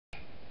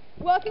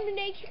Welcome to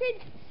Nature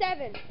Kids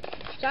 7.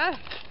 Stop.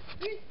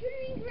 You're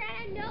scooting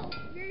around a note.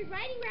 You're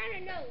riding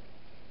around a note.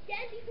 Then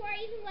before I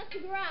even left the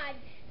garage,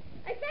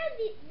 I found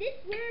this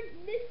worm,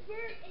 and this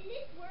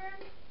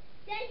worm.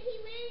 Then he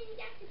went in and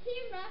got the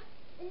camera,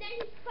 and then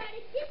he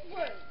spotted this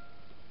worm.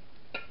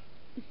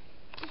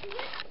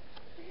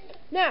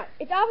 Now,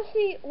 it's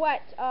obviously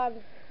wet.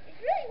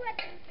 It's really wet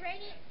because it's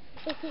raining.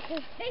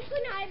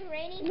 Basically not even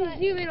raining, You but...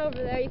 zoom in over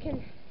there, you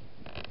can...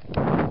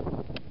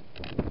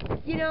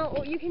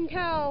 you can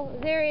tell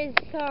there is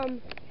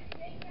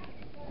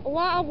a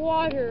lot of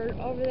water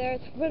over there.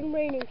 It's been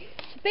raining.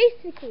 So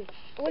basically...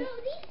 So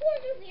these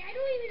corns over here, I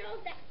don't even know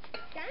if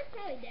that's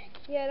probably dead.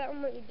 Yeah, that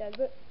one might be dead,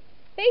 but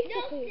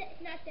basically... No,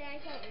 it's not dead, I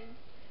thought it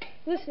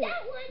was. Listen. But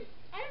that one,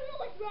 I don't know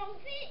what's wrong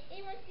with it.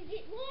 It wants to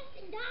get lost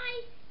and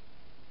die.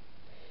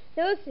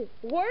 Now listen,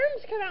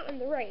 worms come out in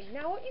the rain.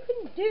 Now what you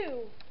can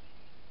do,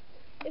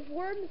 if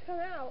worms come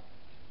out,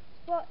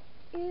 well,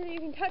 either you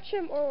can touch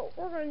them, or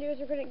what we're going to do is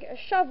we're going to get a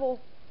shovel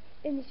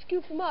and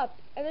scoop them up,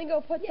 and then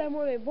go put them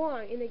where they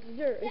belong, in the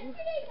dirt.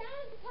 Yesterday, down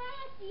at the car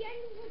off the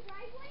end of the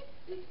driveway,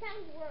 we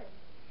found worms.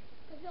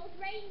 Because it was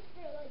raining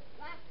for like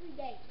last 3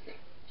 days.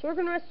 So we're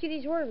going to rescue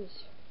these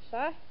worms.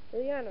 Saw?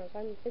 Lilianos,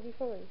 I'm busy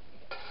filming.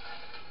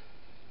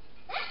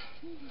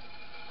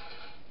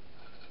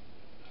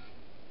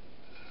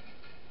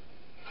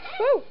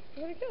 Whoa!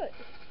 I'm going to kill it.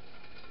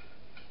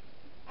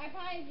 I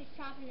probably just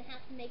chop it in half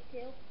to make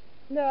two.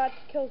 No, that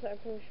kills it, I'm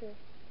pretty sure.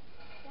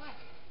 Why?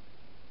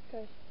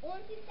 Because... 1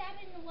 to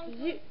 7 and 1 to...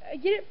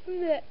 Get it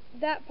from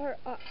that part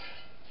up.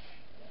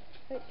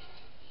 Like,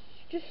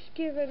 just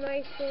give a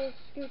nice little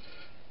scoop.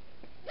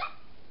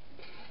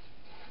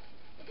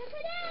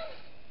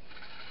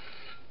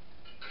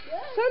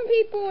 Some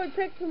people would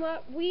pick them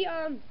up. We're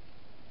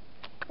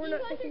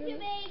not picking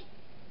them up.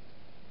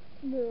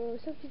 No,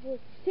 some people would.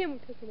 Sam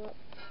would pick them up.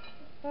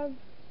 Sam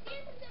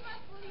picked them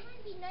up, but we want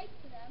to be nice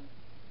to them.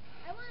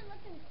 I want to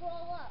let them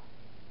crawl up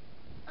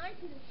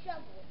onto the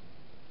shovel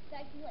so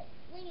I can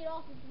fling it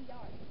off into the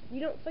yard. You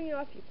don't fling it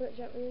off, you put it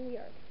gently in the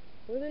yard.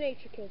 We're the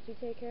nature kids. We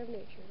take care of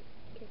nature.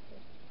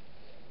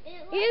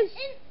 And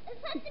since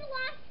the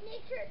last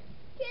nature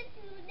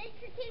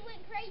kid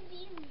went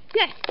crazy.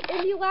 Yes,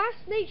 in the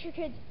last Nature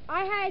Kids,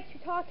 I had to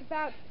talk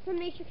about some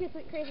Nature Kids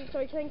went crazy and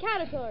started killing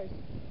caterpillars.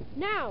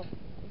 Now,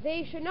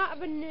 they should not have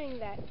been doing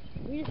that.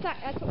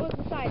 That's what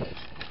was decided.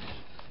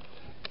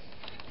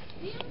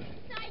 We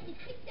decided to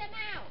kick them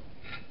out.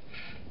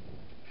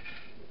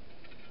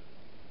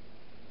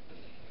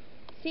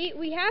 See,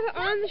 we have it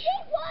on the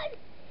one.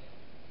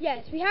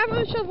 Yes, we have it on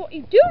the shovel. What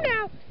you do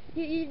now,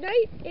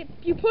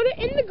 you put it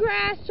in the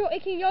grass so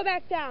it can go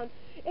back down.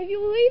 If you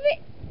leave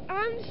it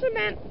on the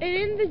cement and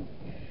in the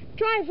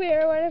driveway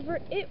or whatever,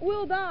 it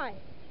will die.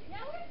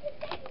 Now where's the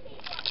second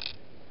big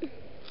one?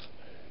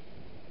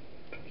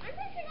 I'm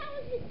not sure that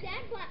was the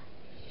dead one.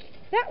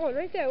 That one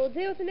right there. We'll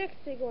deal with the next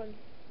big one.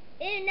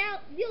 And now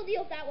we'll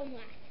deal with that one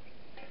last.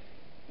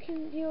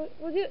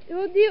 We'll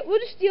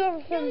just deal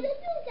with them. No, we'll deal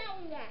with that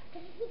one last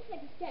because it looks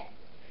like it's dead.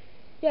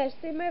 Yes,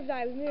 they might have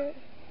died. They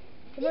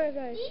might have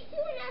died. These two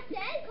are not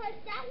dead because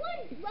that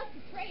one left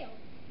a trail.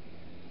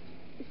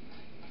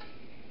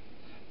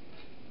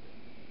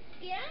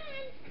 Get on.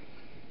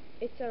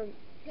 It's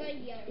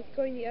It's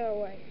going the other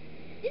way.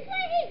 This is why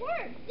I hate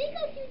worms. They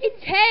go through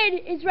Its head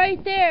is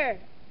right there.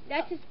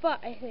 That's its butt,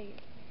 I think.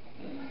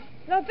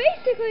 Now,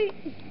 basically,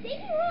 they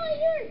can roll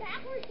either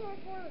backwards or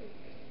forward.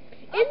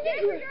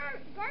 There's a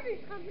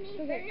garbage company.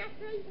 Okay. They're not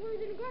throwing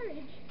toys in the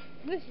garbage.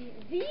 Listen,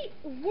 the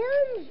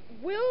worms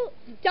will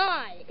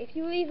die if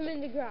you leave them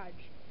in the garage.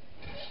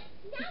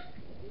 Now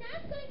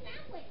it's going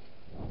that way.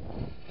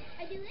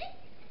 I do this.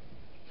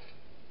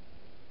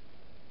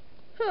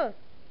 Huh.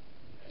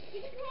 You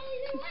can crawl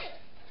either way.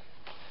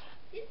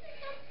 This is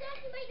some stuff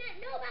you might not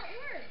know about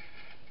worms.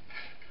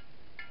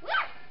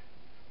 Look!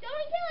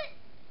 Don't kill it!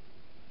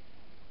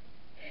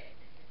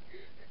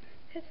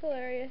 That's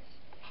hilarious.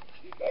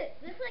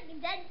 Looks like a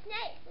dead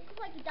snake. Looks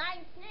like a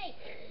dying snake.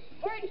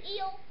 Or an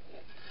eel.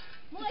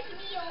 More like an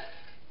eel.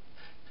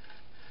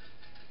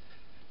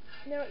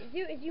 Now,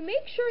 you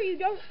make sure you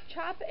don't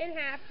chop it in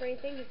half or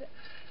anything. 'Cause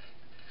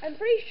I'm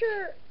pretty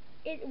sure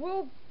it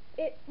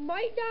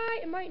might die,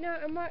 it might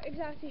not. I'm not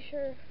exactly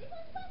sure.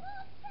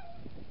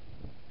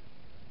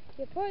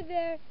 You put it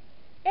there.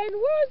 And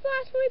where was the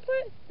last one we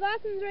put? The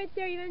last one's right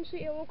there.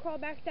 Eventually it will crawl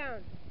back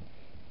down.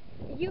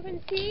 You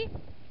can see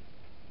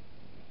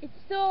it's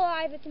still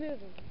alive, it's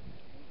moving.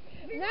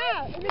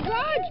 Now, in the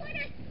garage.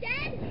 It's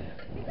dead.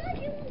 Because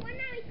you want one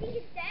now, I think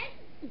it's dead.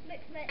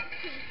 Let's see.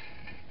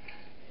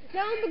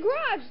 Now in the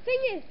garage, the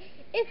thing is,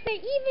 if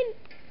they even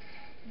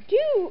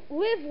do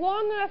live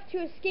long enough to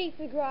escape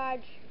the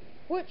garage,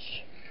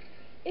 which,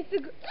 if the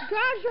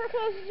garage door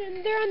closes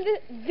and they're in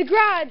the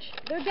garage,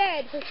 they're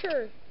dead for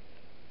sure.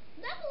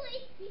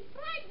 Luckily, we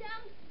fried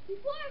them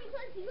before we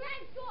closed the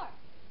garage door.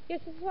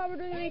 Yes, this is why we're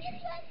doing nature.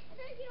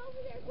 Get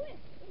over there quick.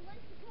 It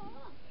wants to crawl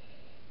off.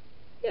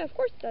 Yeah, of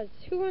course it does.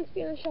 Who wants to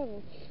be on a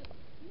shovel?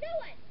 No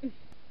one.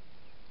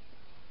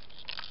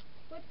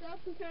 What's up?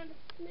 We found a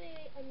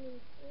snake. I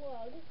mean,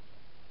 slug.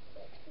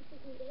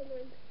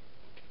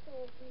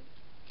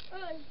 Oh,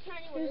 there's a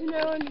tiny There's one.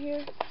 no one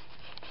here.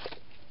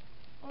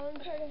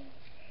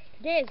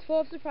 Today is full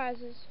of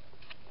surprises.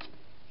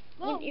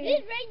 Well, Wouldn't this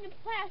even- rained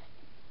the past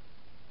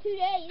 2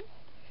 days.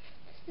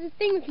 This is the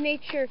thing with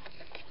nature.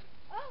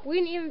 Oh, We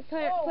didn't even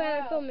plan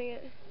wow. on filming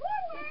it. more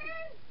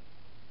worms!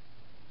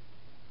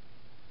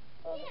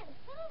 Yeah,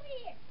 come over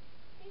here.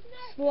 There's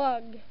another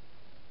Slug.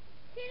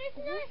 See, there's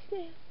another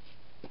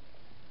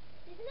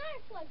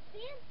slug.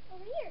 Sam,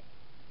 over here.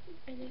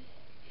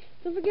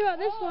 Don't forget about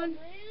this one.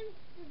 Man,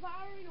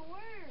 devouring a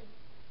worm.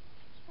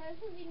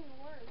 This one's eating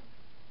a worm.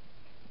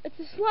 It's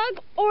a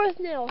slug or a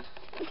snail.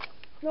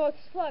 No, it's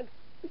a slug.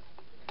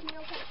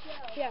 Snail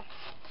catch. Yeah.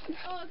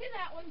 Oh, look at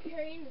that one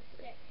carrying the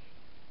stick.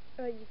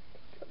 You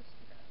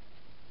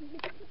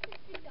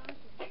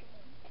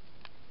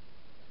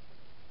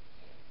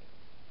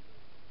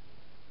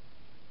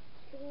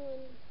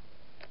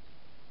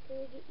Can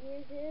we get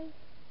yours in?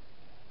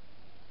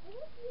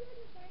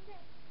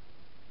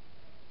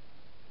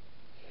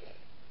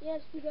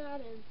 Yes, we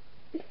got him.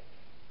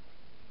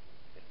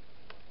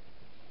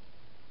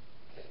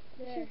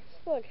 There.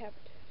 Slug habitat.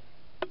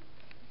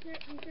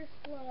 These are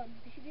slugs.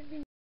 They should give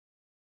me